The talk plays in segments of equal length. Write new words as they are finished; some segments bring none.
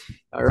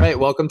All right,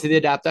 welcome to the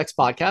AdaptX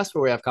podcast,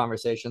 where we have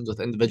conversations with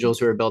individuals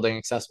who are building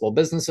accessible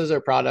businesses or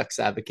products,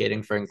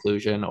 advocating for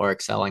inclusion, or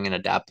excelling in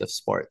adaptive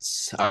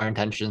sports. Our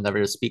intention is never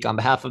to speak on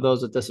behalf of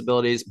those with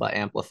disabilities, but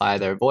amplify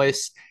their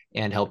voice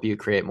and help you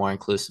create more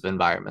inclusive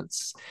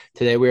environments.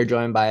 Today, we are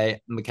joined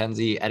by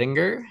Mackenzie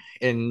Edinger.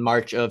 In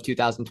March of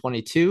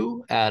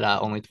 2022, at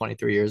only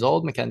 23 years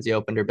old, Mackenzie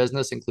opened her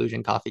business,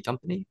 Inclusion Coffee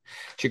Company.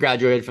 She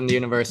graduated from the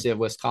University of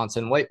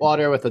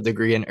Wisconsin-Whitewater with a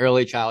degree in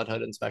early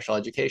childhood and special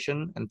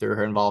education, and through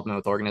her involvement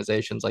with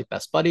organizations like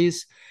Best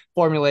Buddies,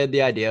 formulated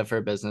the idea for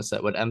a business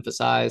that would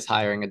emphasize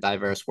hiring a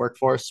diverse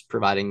workforce,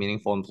 providing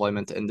meaningful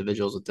employment to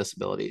individuals with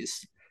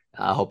disabilities.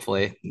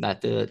 Hopefully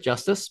that did it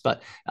justice.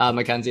 But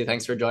Mackenzie,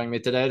 thanks for joining me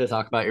today to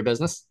talk about your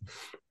business.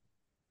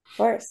 Of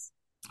course.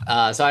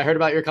 So I heard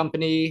about your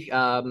company.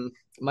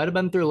 Might have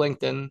been through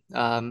LinkedIn,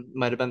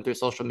 might have been through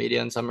social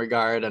media in some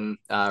regard, and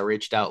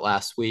reached out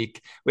last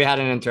week. We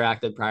hadn't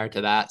interacted prior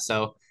to that,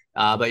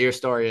 but your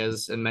story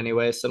is in many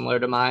ways similar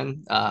to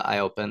mine. I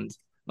opened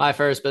my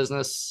first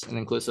business, an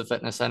inclusive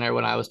fitness center,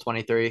 when I was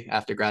 23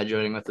 after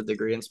graduating with a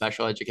degree in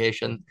special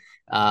education,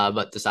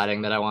 but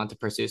deciding that I wanted to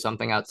pursue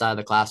something outside of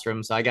the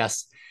classroom. So I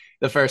guess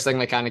the first thing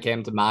that kind of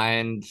came to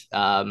mind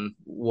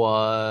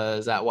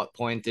was, at what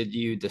point did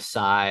you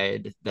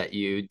decide that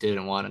you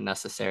didn't want to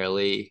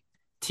necessarily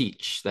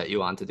teach, that you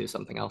want to do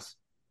something else?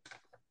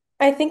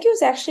 I think it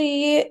was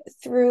actually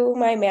through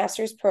my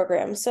master's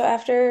program. So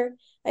after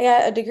I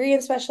got a degree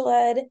in special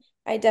ed,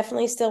 I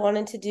definitely still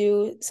wanted to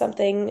do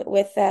something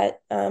with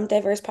that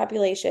diverse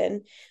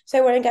population. So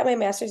I went and got my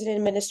master's in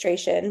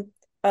administration,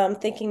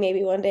 thinking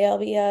maybe one day I'll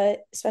be a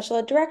special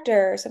ed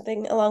director or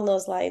something along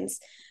those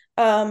lines.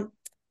 Um,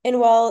 and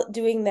while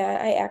doing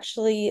that, I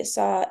actually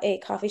saw a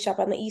coffee shop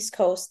on the East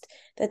Coast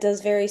that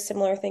does very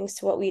similar things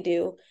to what we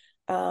do.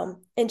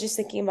 And just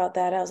thinking about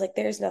that, I was like,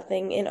 there's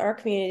nothing in our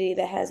community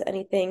that has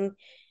anything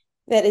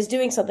that is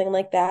doing something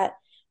like that.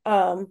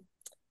 Um,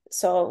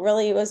 so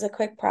really it was a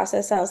quick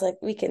process. I was like,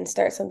 we can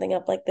start something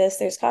up like this.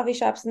 There's coffee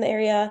shops in the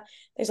area.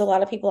 There's a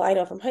lot of people I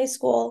know from high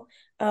school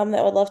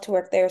that would love to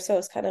work there. So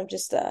it's kind of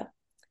just a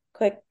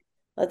quick,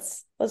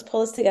 let's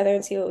pull this together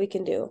and see what we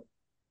can do.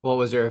 What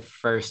was your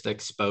first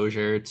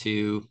exposure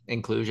to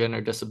inclusion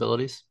or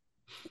disabilities?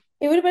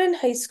 It would have been in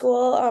high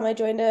school. I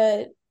joined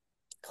a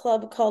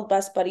club called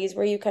Best Buddies,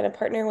 where you kind of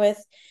partner with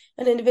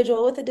an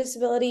individual with a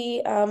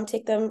disability,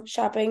 take them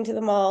shopping to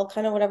the mall,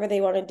 kind of whatever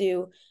they want to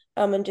do,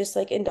 and just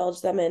like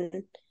indulge them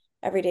in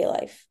everyday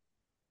life.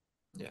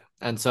 Yeah.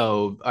 And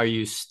so are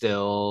you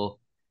still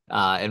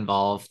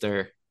involved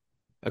or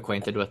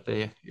acquainted with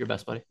your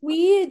best buddy?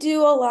 We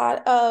do a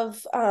lot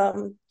of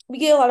we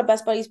get a lot of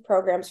Best Buddies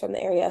programs from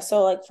the area.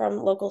 So like from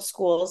local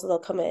schools, they'll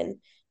come in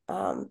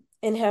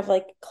and have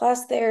like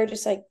class there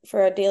just like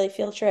for a daily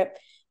field trip.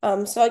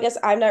 So I guess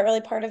I'm not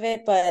really part of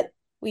it, but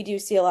we do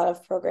see a lot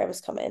of programs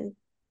come in.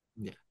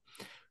 Yeah.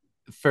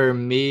 For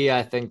me,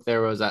 I think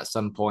there was at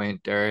some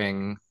point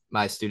during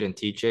my student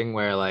teaching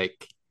where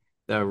like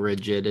the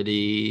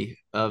rigidity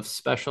of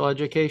special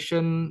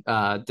education,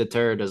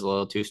 deterred is a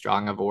little too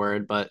strong of a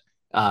word, but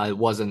it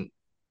wasn't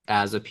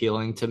as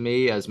appealing to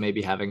me as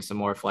maybe having some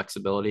more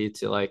flexibility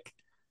to like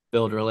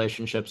build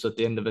relationships with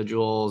the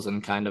individuals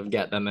and kind of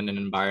get them in an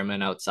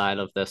environment outside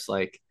of this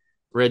like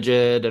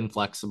rigid and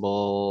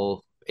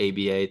flexible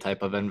ABA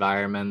type of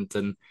environment.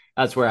 And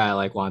that's where I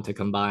like want to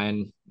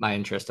combine my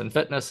interest in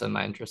fitness and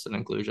my interest in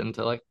inclusion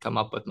to like come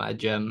up with my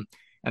gym.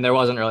 And there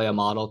wasn't really a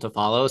model to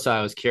follow, so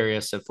I was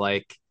curious if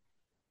like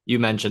you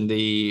mentioned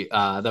the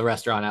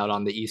restaurant out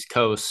on the East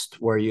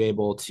Coast, were you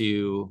able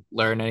to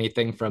learn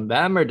anything from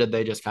them, or did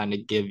they just kind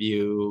of give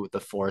you the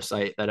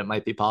foresight that it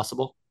might be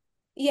possible?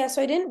 Yeah,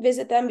 so I didn't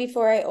visit them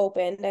before I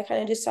opened. I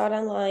kind of just saw it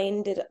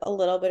online, did a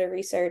little bit of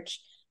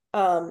research.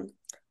 Um,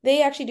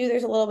 they actually do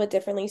theirs a little bit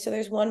differently. So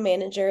there's one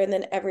manager, and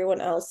then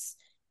everyone else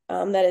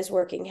that is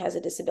working has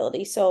a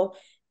disability. So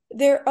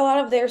there, a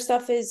lot of their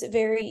stuff is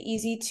very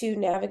easy to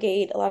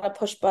navigate, a lot of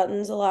push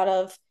buttons, a lot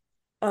of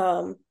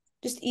um,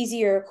 just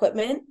easier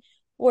equipment,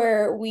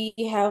 where we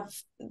have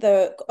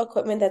the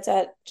equipment that's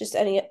at just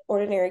any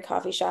ordinary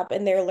coffee shop,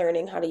 and they're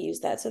learning how to use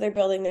that. So they're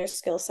building their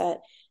skill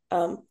set,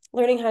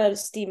 learning how to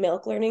steam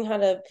milk, learning how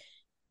to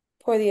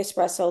pour the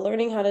espresso,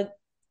 learning how to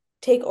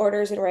take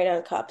orders and write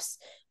on cups.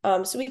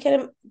 So we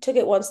kind of took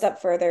it one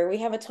step further. We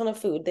have a ton of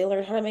food. They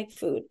learned how to make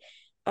food.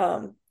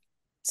 Um,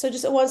 so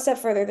just one step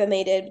further than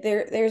they did.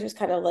 Theirs was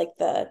kind of like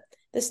the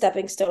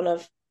stepping stone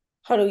of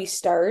how do we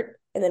start,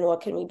 and then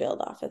what can we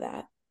build off of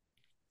that.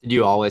 Did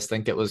you always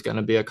think it was going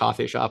to be a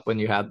coffee shop when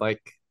you had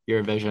like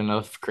your vision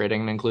of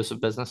creating an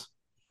inclusive business?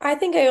 I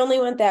think I only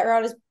went that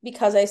route is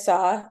because I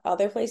saw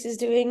other places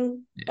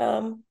doing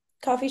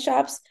coffee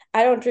shops.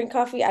 I don't drink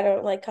coffee. I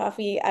don't like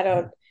coffee. I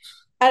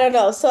don't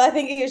know. So I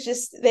think it was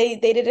just they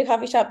did a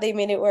coffee shop, they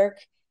made it work.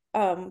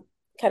 Um,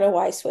 Kind of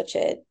why switch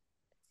it?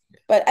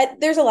 But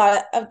there's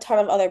a ton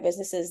of other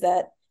businesses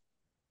that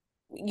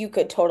you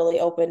could totally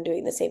open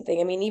doing the same thing.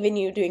 I mean, even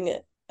you doing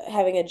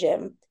having a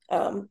gym.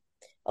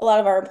 A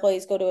lot of our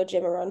employees go to a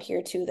gym around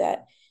here too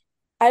that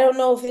I don't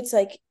know if it's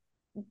like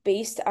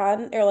based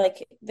on or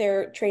like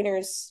their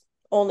trainers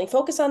only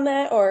focus on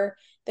that, or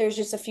there's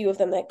just a few of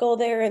them that go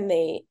there and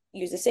they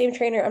use the same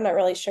trainer. I'm not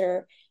really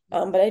sure.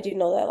 But I do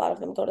know that a lot of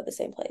them go to the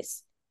same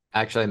place.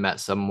 Actually met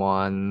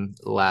someone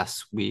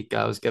last week.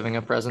 I was giving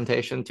a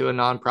presentation to a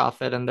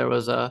nonprofit, and there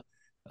was a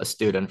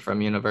student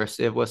from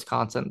University of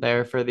Wisconsin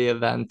there for the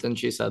event, and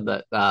she said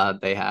that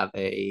they have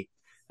a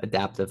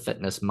adaptive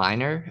fitness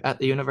minor at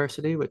the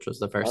university, which was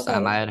the first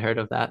time I Okay. had heard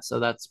of that. So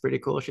that's pretty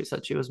cool. She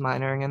said she was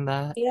minoring in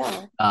that.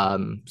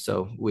 Yeah.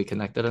 So we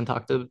connected and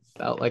talked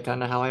about like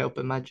kind of how I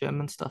open my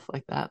gym and stuff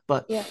like that.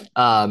 But Yeah.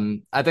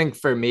 I think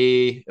for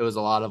me, it was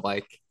a lot of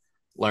like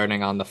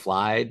learning on the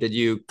fly. Did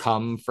you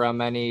come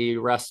from any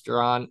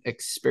restaurant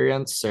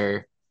experience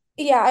or?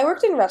 Yeah, I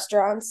worked in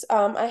restaurants.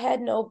 I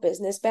had no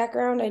business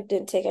background. I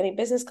didn't take any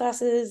business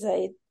classes.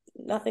 I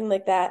nothing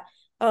like that.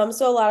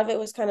 So a lot of it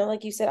was kind of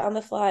like you said on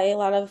the fly, a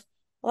lot of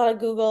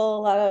Google,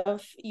 a lot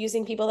of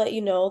using people that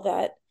you know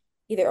that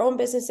either own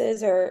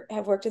businesses or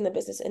have worked in the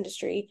business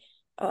industry,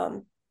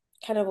 um,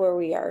 kind of where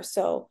we are.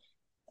 So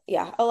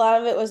yeah, a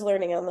lot of it was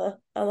learning on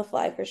the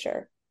fly for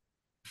sure.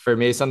 For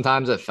me,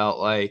 sometimes it felt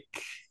like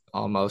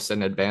almost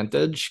an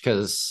advantage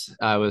because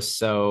I was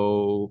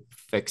so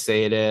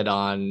fixated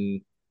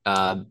on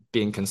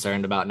being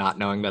concerned about not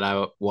knowing that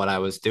I what I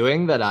was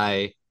doing that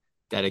I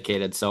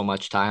dedicated so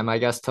much time, I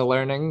guess, to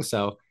learning.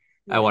 So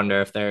I Yeah.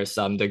 wonder if there's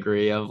some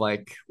degree of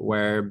like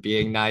where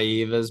being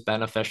naive is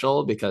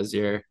beneficial because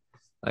you're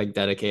like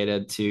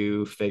dedicated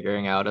to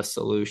figuring out a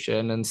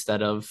solution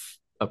instead of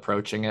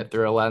approaching it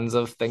through a lens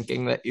of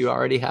thinking that you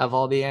already have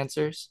all the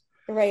answers.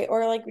 Right.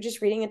 Or like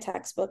just reading a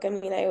textbook. I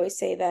mean, I always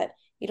say that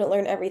you don't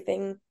learn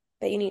everything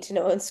that you need to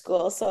know in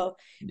school. So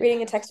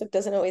reading a textbook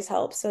doesn't always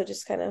help. So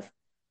just kind of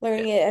Yeah.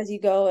 learning it as you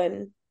go.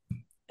 And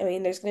I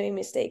mean, there's going to be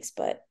mistakes,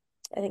 but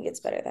I think it's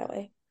better that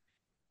way.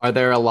 Are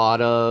there a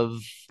lot of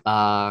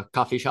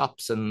coffee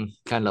shops and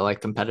kind of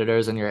like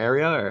competitors in your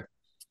area or?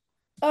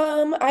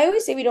 I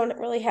always say we don't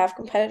really have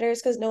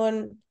competitors because no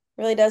one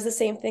really does the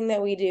same thing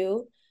that we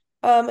do.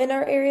 In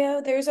our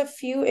area, there's a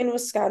few in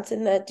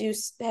Wisconsin that do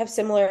have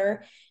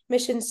similar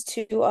missions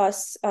to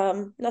us.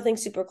 Nothing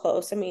super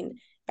close. I mean,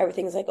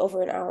 everything's like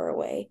over an hour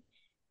away.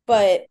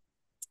 But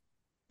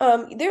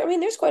I mean,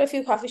 there's quite a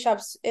few coffee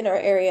shops in our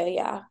area,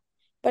 yeah.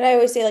 But I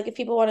always say like if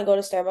people want to go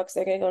to Starbucks,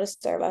 they're gonna go to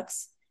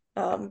Starbucks.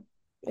 Um,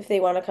 if they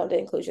want to come to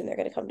Inclusion, they're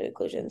gonna come to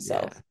Inclusion.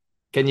 Yeah. So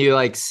Can you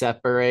like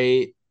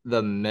separate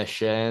the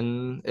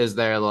mission? Is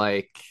there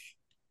like,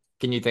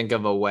 can you think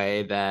of a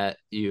way that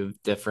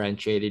you've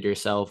differentiated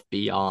yourself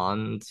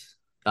beyond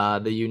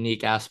the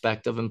unique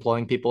aspect of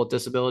employing people with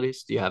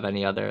disabilities? Do you have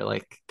any other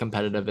like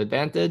competitive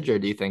advantage, or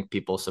do you think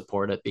people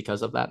support it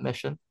because of that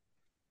mission?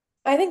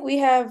 I think we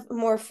have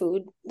more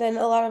food than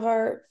a lot of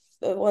our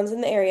ones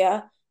in the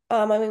area.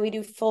 I mean, we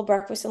do full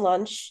breakfast and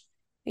lunch.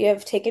 We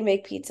have take and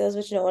bake pizzas,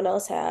 which no one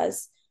else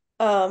has.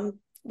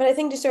 But I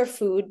think just our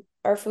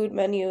food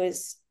menu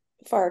is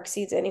far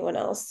exceeds anyone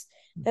else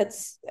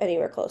that's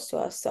anywhere close to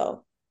us.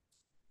 So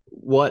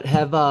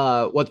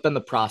What's been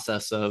the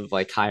process of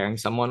like hiring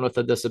someone with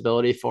a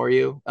disability for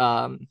you?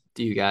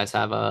 Do you guys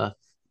have a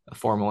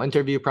formal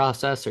interview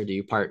process or do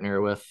you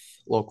partner with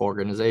local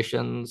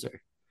organizations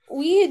or?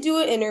 we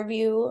do an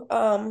interview.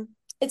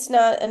 It's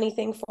not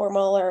anything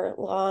formal or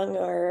long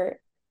or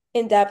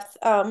in depth.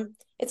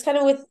 It's kind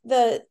of with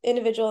the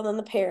individual and then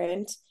the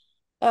parent.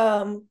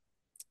 Um,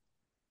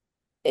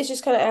 it's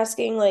just kind of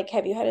asking like,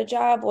 have you had a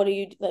job? What are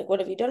you like? What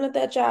have you done at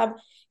that job?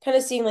 Kind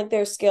of seeing like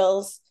their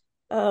skills,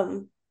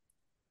 um,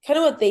 kind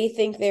of what they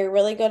think they're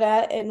really good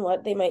at and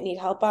what they might need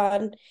help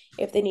on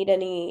if they need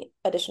any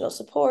additional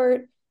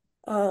support.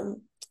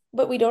 Um,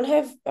 but we don't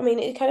have, I mean,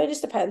 it kind of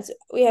just depends.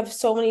 We have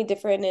so many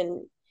different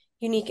and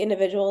unique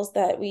individuals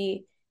that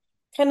we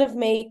kind of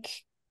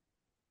make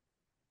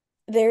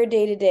their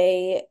day to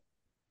day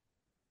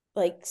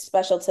like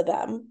special to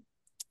them.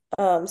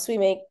 So we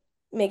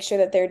make sure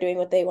that they're doing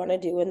what they want to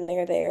do when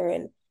they're there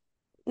and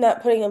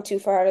not putting them too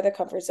far out of their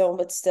comfort zone,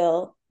 but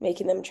still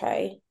making them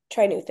try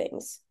new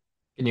things.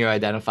 Can you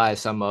identify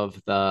some of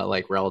the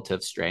like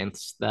relative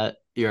strengths that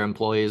your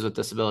employees with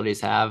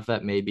disabilities have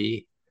that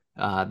maybe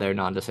their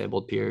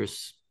non-disabled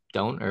peers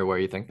don't, or where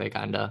you think they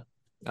kind of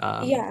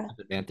Yeah. have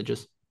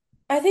advantages?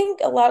 I think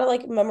a lot of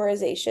like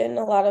memorization,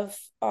 a lot of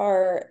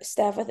our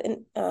staff with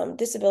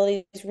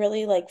disabilities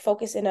really like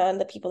focus in on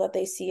the people that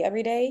they see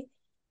every day.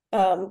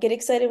 Get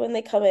excited when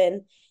they come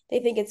in. They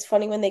think it's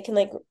funny when they can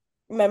like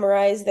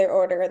memorize their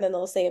order and then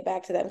they'll say it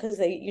back to them because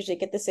they usually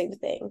get the same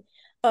thing.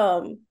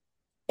 Um,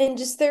 and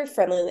just their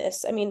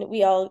friendliness. I mean,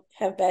 we all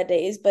have bad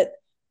days, but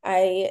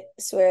I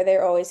swear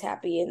they're always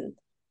happy and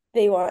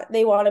they want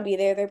to be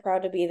there. They're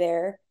proud to be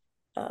there.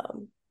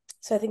 Um,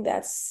 so I think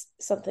that's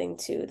something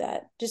too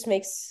that just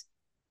makes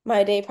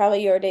my day,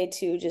 probably your day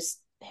too,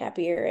 just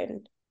happier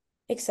and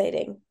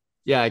exciting.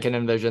 Yeah, I can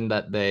envision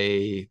that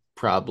they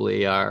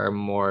probably are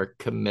more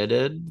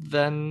committed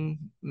than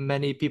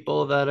many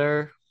people that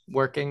are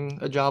working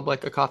a job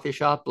like a coffee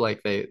shop.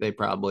 Like they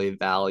probably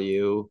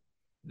value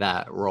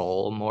that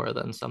role more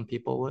than some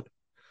people would.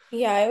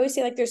 Yeah, I always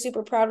say like they're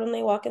super proud when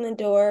they walk in the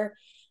door.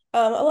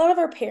 A lot of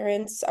our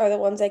parents are the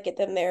ones that get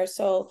them there.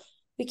 So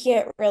we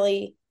can't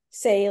really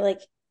say like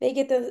they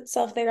get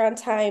themselves there on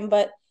time,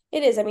 but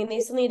it is. I mean, they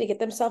still need to get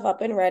themselves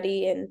up and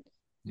ready and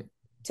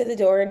to the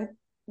door and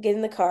get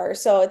in the car.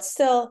 So it's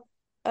still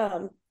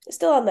on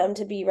them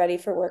to be ready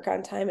for work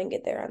on time and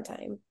get there on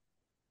time.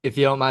 If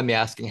you don't mind me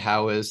asking,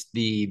 how is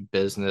the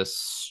business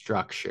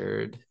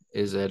structured?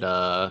 Is it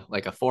a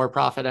like a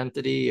for-profit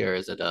entity or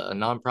is it a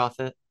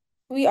nonprofit?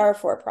 We are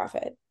for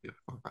profit. Yeah,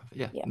 for-profit.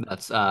 Yeah, Yeah.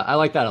 that's I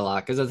like that a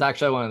lot because it's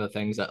actually one of the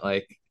things that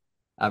like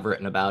I've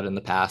written about in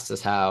the past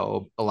is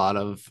how a lot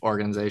of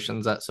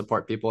organizations that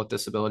support people with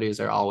disabilities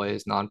are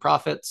always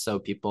nonprofits. So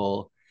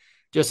people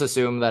just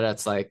assume that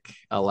it's like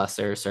a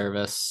lesser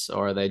service,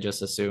 or they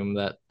just assume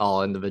that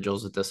all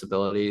individuals with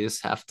disabilities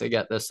have to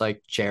get this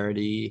like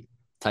charity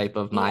type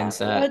of Yeah. A lot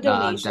mindset of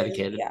donations.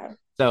 dedicated. Yeah.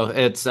 So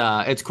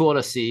it's cool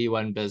to see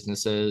when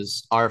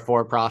businesses are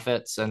for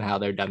profits and how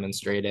they're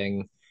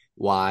demonstrating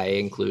why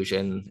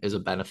inclusion is a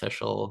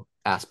beneficial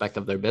aspect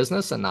of their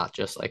business and not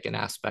just like an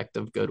aspect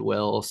of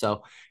goodwill.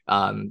 So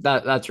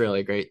that's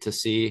really great to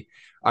see.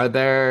 Are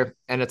there,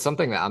 and it's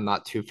something that I'm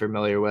not too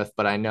familiar with,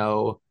 but I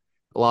know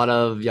a lot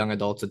of young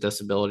adults with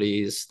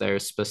disabilities,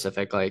 there's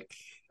specific like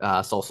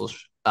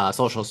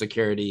social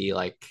security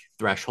like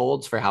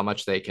thresholds for how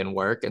much they can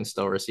work and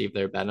still receive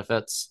their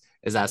benefits.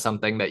 Is that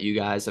something that you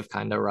guys have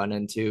kind of run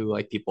into?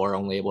 Like people are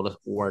only able to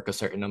work a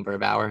certain number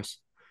of hours?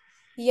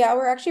 Yeah,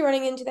 we're actually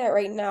running into that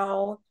right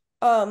now.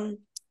 Um,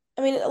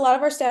 I mean, a lot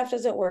of our staff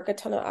doesn't work a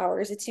ton of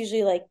hours. It's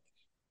usually like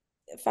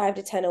 5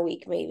 to 10 a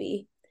week,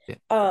 maybe. Yeah.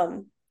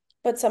 Um,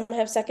 but some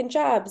have second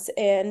jobs.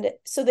 And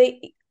so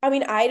I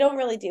mean, I don't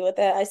really deal with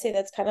that. I say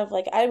that's kind of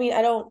like, I mean,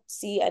 I don't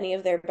see any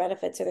of their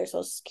benefits or their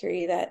social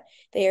security that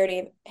they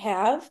already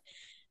have.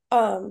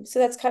 So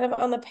that's kind of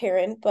on the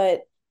parent,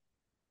 but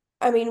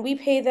I mean, we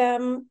pay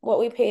them what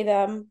we pay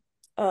them,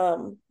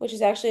 which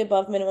is actually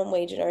above minimum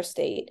wage in our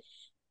state.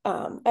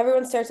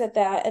 Everyone starts at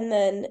that, and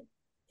then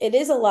it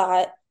is a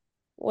lot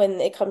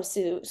when it comes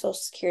to Social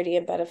Security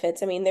and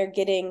benefits. I mean, they're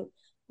getting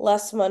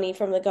less money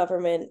from the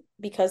government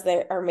because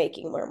they are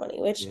making more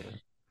money, which Yeah.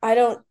 I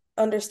don't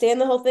understand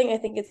the whole thing. I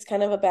think it's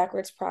kind of a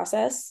backwards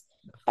process.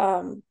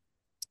 Um,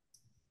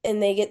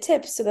 and they get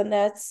tips, so then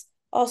that's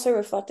also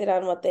reflected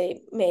on what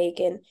they make,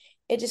 and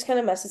it just kind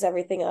of messes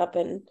everything up.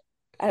 And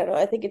I don't know,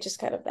 I think it's just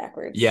kind of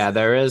backwards. Yeah,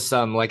 there is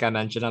some, like I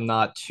mentioned, I'm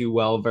not too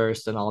well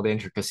versed in all the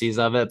intricacies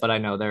of it, but I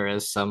know there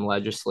is some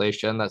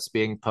legislation that's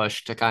being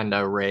pushed to kind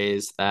of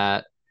raise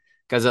that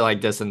because it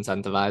like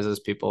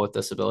disincentivizes people with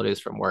disabilities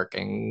from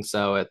working.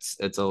 So it's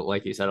a,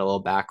 like you said, a little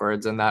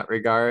backwards in that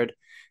regard.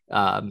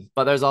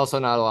 But there's also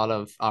not a lot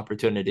of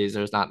opportunities.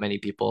 There's not many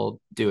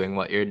people doing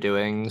what you're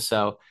doing.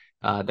 So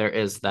there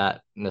is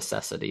that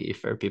necessity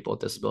for people with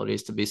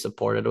disabilities to be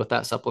supported with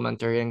that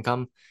supplementary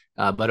income.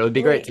 But it would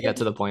be great Right. to get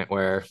to the point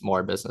where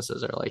more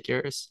businesses are like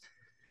yours.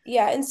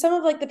 Yeah, and some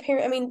of like the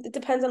parent, I mean, it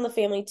depends on the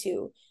family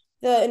too.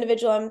 The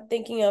individual I'm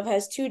thinking of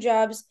has two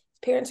jobs.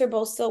 Parents are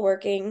both still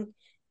working.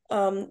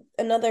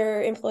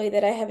 Another employee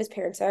that I have, his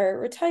parents are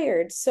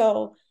retired,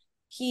 so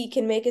he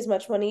can make as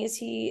much money as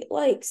he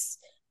likes.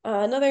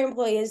 Another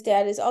employee, his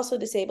dad is also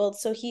disabled,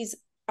 so he's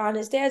on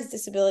his dad's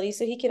disability,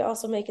 so he can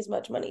also make as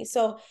much money.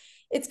 So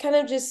it's kind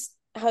of just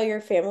how your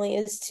family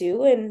is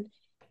too, and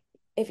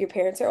if your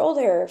parents are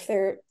older, if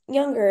they're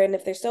younger, and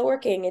if they're still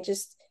working,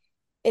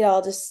 it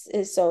all just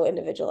is so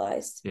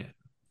individualized. Yeah.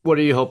 What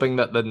are you hoping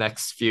that the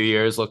next few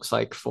years looks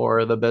like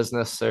for the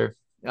business or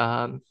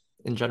um,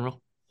 in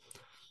general?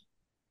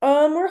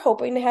 We're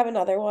hoping to have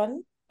another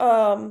one.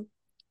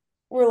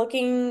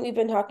 We've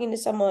been talking to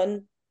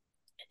someone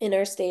in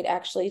our state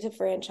actually to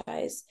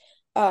franchise.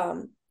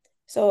 Um,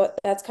 so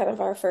that's kind of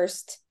our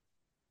first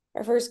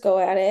go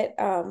at it.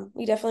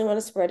 We definitely want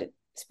to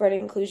spread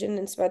inclusion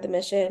and spread the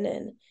mission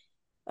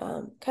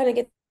and kind of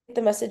get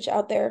the message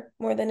out there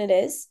more than it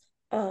is.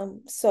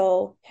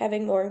 So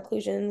having more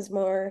inclusions,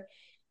 more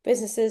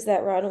businesses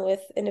that run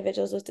with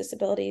individuals with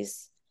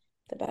disabilities,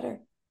 the better.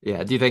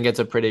 Yeah. Do you think it's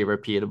a pretty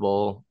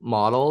repeatable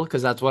model?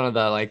 Because that's one of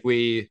the like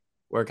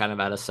we're kind of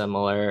at a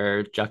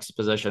similar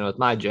juxtaposition with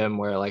my gym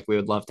where like we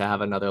would love to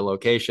have another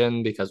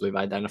location because we've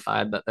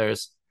identified that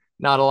there's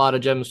not a lot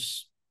of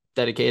gyms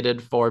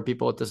dedicated for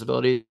people with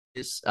disabilities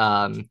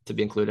to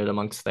be included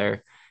amongst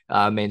their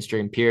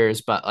mainstream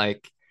peers. But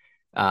like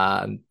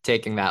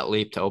taking that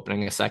leap to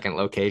opening a second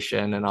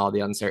location and all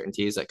the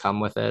uncertainties that come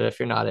with it if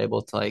you're not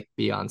able to like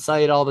be on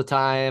site all the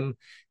time,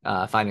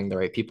 finding the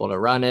right people to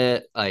run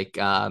it. Like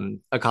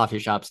a coffee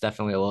shop's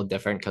definitely a little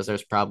different because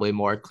there's probably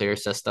more clear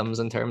systems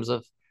in terms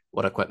of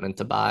what equipment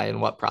to buy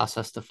and what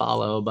process to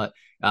follow. But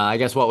I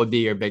guess what would be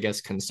your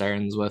biggest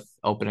concerns with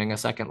opening a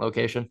second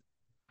location?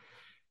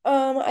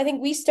 I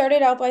think we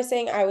started out by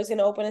saying I was going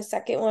to open a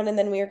second one and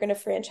then we were going to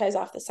franchise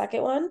off the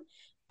second one.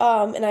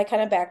 And I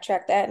kind of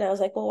backtracked that and I was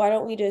like, well, why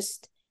don't we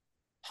just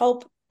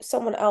help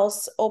someone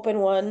else open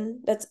one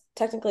that's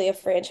technically a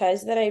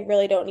franchise that I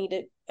really don't need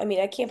to. I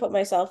mean, I can't put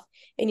myself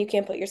and you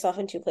can't put yourself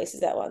in two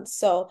places at once.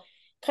 So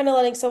kind of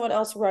letting someone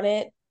else run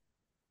it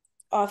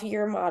off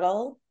your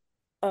model,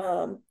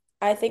 um,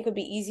 I think would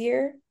be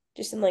easier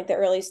just in like the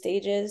early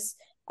stages.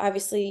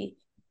 Obviously,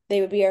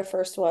 they would be our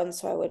first one,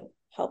 so I would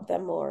help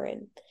them more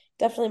and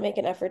definitely make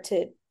an effort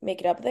to make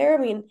it up there.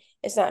 I mean,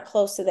 it's not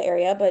close to the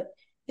area, but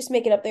just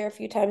make it up there a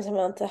few times a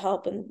month to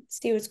help and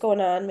see what's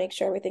going on, make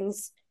sure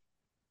everything's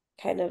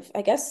kind of,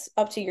 I guess,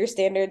 up to your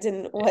standards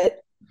and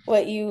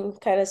what you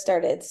kind of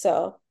started.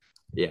 So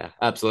Yeah,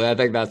 absolutely. I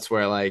think that's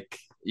where like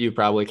you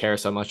probably care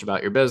so much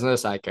about your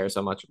business. I care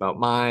so much about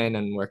mine,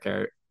 and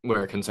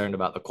we're concerned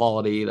about the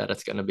quality that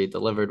it's going to be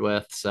delivered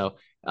with. So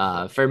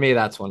for me,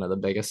 that's one of the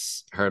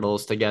biggest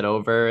hurdles to get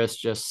over is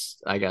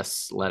just, I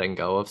guess, letting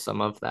go of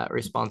some of that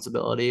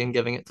responsibility and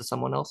giving it to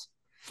someone else.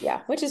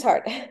 yeah, which is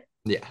hard.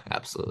 Yeah,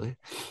 absolutely.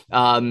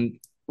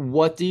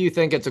 What do you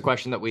think? It's a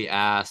question that we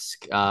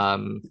ask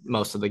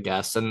most of the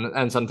guests,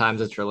 and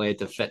sometimes it's related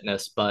to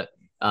fitness, but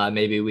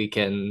maybe we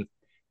can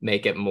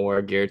make it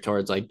more geared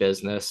towards like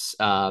business.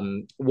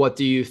 What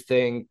do you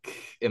think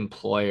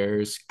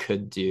employers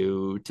could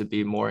do to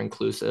be more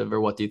inclusive, or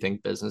what do you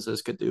think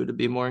businesses could do to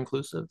be more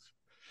inclusive?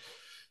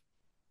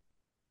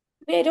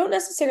 I mean, I don't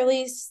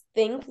necessarily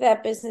think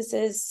that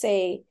businesses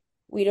say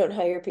we don't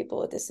hire people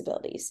with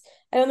disabilities.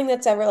 I don't think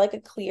that's ever like a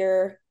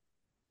clear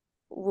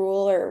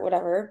rule or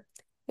whatever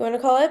you want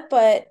to call it,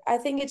 but I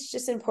think it's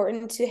just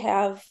important to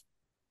have,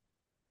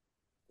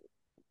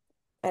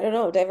 I don't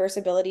know, diverse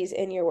abilities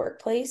in your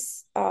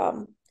workplace.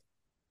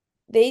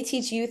 They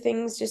teach you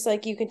things just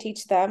like you can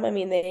teach them. I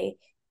mean,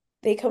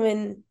 they come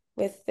in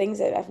with things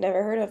that I've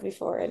never heard of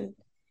before, and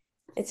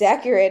it's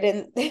accurate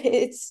and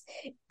it's,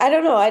 I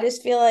don't know, I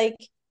just feel like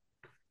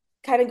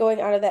kind of going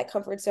out of that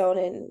comfort zone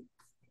and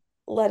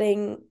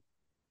letting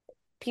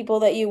people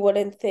that you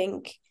wouldn't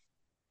think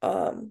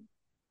um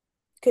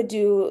could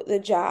do the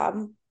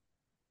job.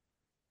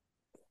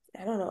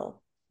 I don't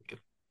know.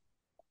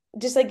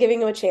 Just like giving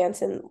them a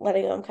chance and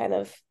letting them kind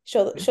of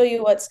show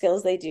you what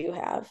skills they do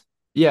have.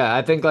 Yeah,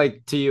 I think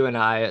like to you and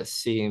I, it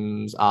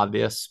seems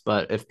obvious,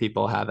 but if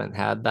people haven't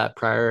had that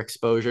prior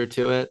exposure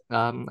to it,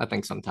 I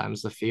think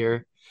sometimes the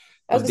fear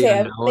I was of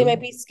gonna the say they might unknown.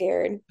 be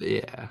scared.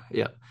 Yeah,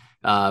 yeah.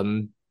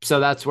 So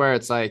that's where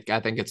it's like I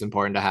think it's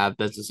important to have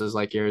businesses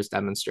like yours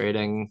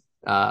demonstrating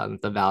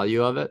the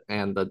value of it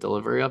and the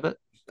delivery of it.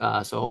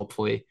 So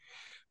hopefully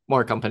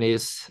more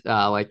companies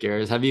like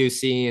yours. Have you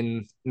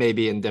seen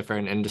maybe in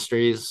different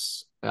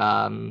industries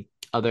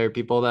other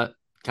people that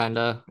kind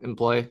of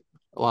employ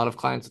a lot of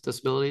clients with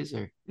disabilities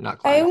or not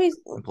I clients, always,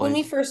 when we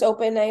employees? first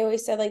opened, I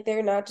always said like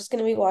they're not just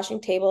going to be washing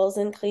tables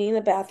and cleaning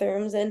the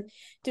bathrooms and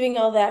doing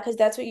all that because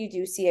that's what you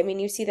do see. I mean,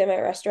 you see them at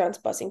restaurants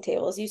bussing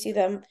tables, you see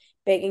them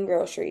bagging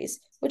groceries,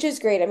 which is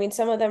great. I mean,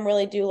 some of them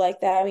really do like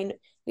that. I mean,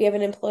 we have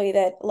an employee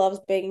that loves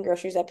bagging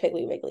groceries at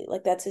Piggly Wiggly.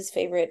 Like that's his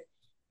favorite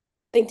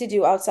thing to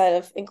do outside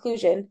of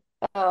inclusion.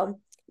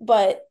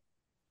 But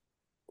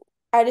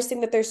I just think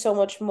that there's so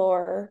much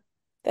more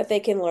that they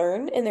can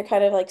learn, and they're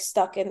kind of like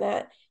stuck in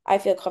that. I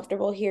feel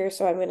comfortable here,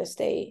 so I'm going to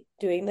stay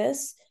doing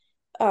this.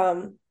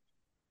 Um,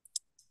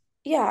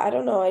 yeah, I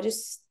don't know.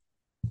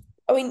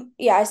 I mean,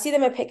 yeah, I see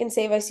them at Pick and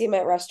Save. I see them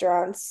at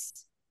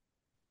restaurants.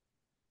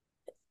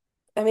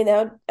 I mean,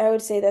 I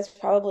would say that's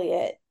probably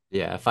it.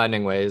 Yeah,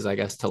 finding ways, I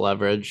guess, to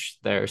leverage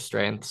their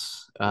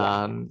strengths.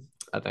 Yeah,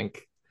 I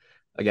think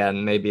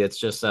again, maybe it's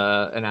just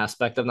an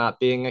aspect of not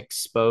being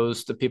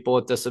exposed to people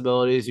with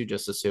disabilities. You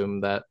just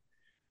assume that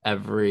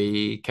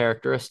every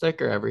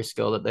characteristic or every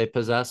skill that they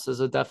possess is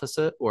a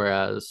deficit,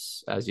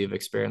 whereas as you've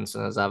experienced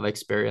and as I've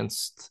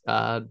experienced,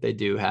 they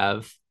do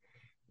have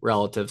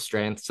relative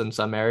strengths in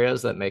some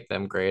areas that make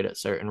them great at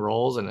certain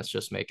roles, and it's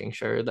just making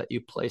sure that you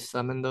place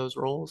them in those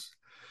roles.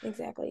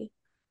 exactly.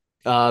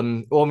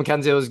 Well,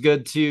 Mackenzie, it was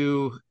good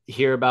to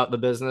hear about the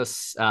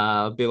business.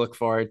 We look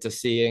forward to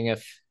seeing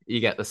if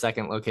you get the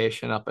second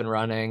location up and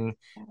running.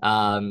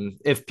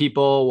 If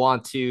people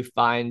want to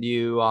find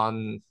you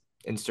on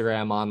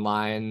Instagram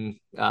online,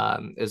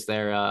 is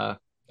there a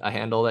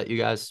handle that you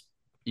guys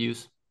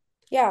use?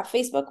 Yeah,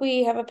 Facebook,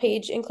 we have a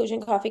page,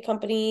 Inclusion Coffee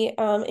Company.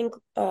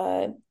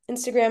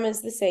 Instagram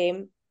is the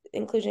same,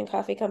 Inclusion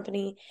Coffee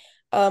Company.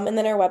 And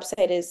then our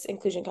website is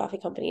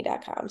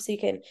inclusioncoffeecompany.com. So you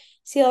can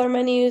see all our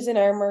menus and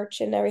our merch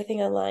and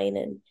everything online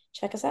and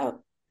check us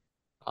out.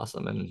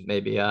 Awesome, and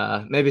maybe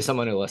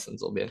someone who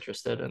listens will be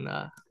interested in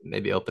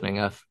maybe opening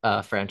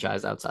a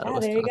franchise outside of Yeah,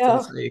 there you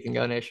Wisconsin, go. so you can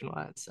go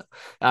nationwide. So,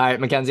 all right,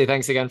 Mackenzie,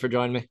 thanks again for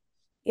joining me.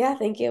 Yeah,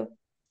 thank you.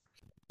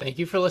 Thank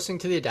you for listening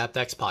to the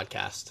AdaptX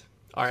podcast.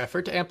 Our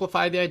effort to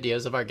amplify the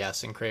ideas of our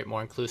guests and create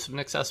more inclusive and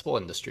accessible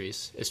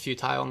industries is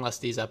futile unless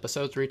these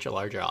episodes reach a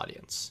larger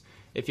audience.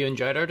 If you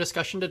enjoyed our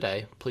discussion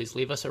today, please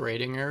leave us a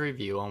rating or a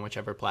review on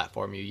whichever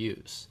platform you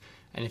use.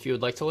 And if you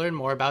would like to learn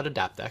more about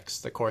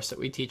AdaptX, the course that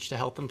we teach to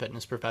health and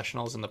fitness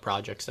professionals and the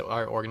projects that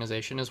our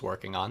organization is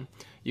working on,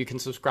 you can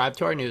subscribe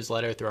to our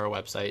newsletter through our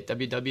website,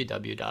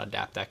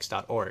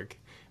 www.adaptx.org.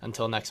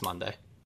 Until next Monday.